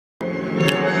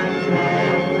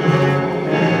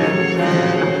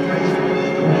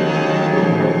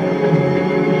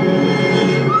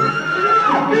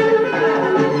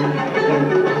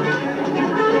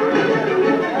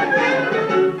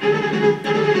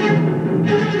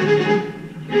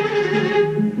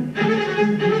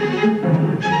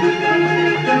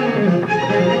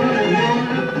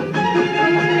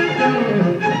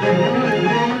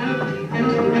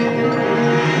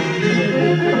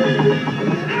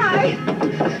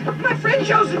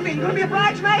talking. You gonna be a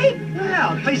bridesmaid?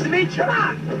 Well, pleased to meet you.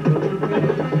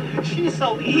 She's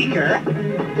so eager.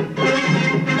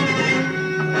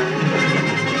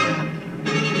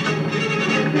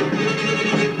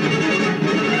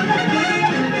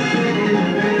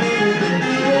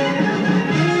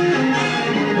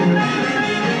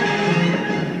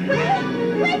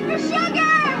 Wait for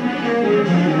Sugar!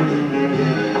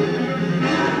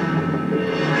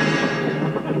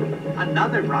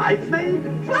 Another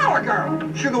bridesmaid? Flower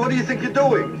girl. Sugar, what do you think you're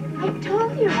doing? I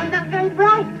told you I'm not very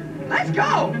bright. Let's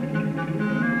go.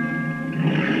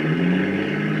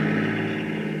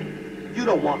 You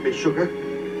don't want me, Sugar.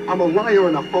 I'm a liar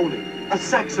and a phony. A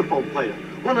saxophone player.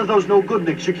 One of those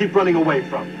no-good-nicks you keep running away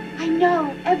from. I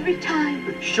know, every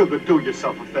time. Sugar, do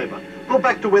yourself a favor. Go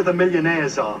back to where the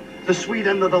millionaires are. The sweet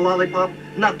end of the lollipop,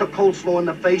 not the coleslaw in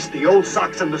the face, the old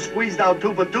socks, and the squeezed-out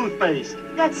tube of toothpaste.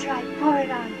 That's right, pour it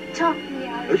on. Talk me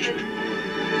out of it.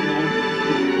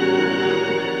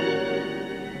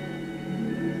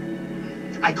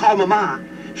 I called Mama.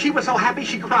 She was so happy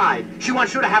she cried. She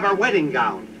wants you to have her wedding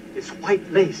gown. It's white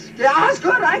lace. Yeah, that's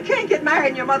good. I can't get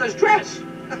married in your mother's dress.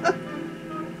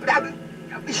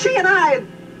 She and I,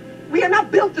 we are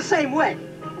not built the same way.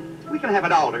 We can have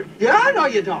it altered. Yeah, no,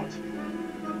 you don't.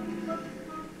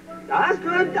 That's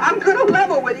good. I'm gonna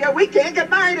level with you. We can't get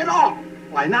married at all.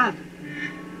 Why not?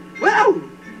 Well,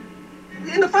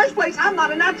 in the first place, I'm not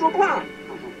a natural blonde.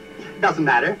 Doesn't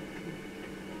matter.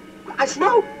 I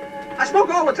smoke. I smoke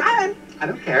all the time. I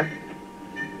don't care.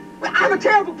 Well, I have a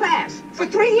terrible past. For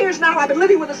 3 years now, I've been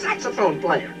living with a saxophone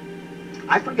player.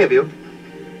 I forgive you.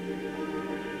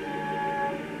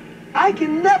 I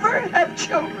can never have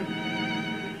children.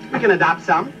 We can adopt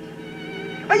some.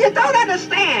 But you don't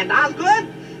understand, Osgood.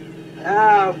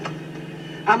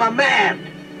 I'm a man.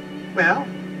 Well,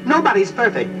 nobody's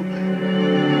perfect.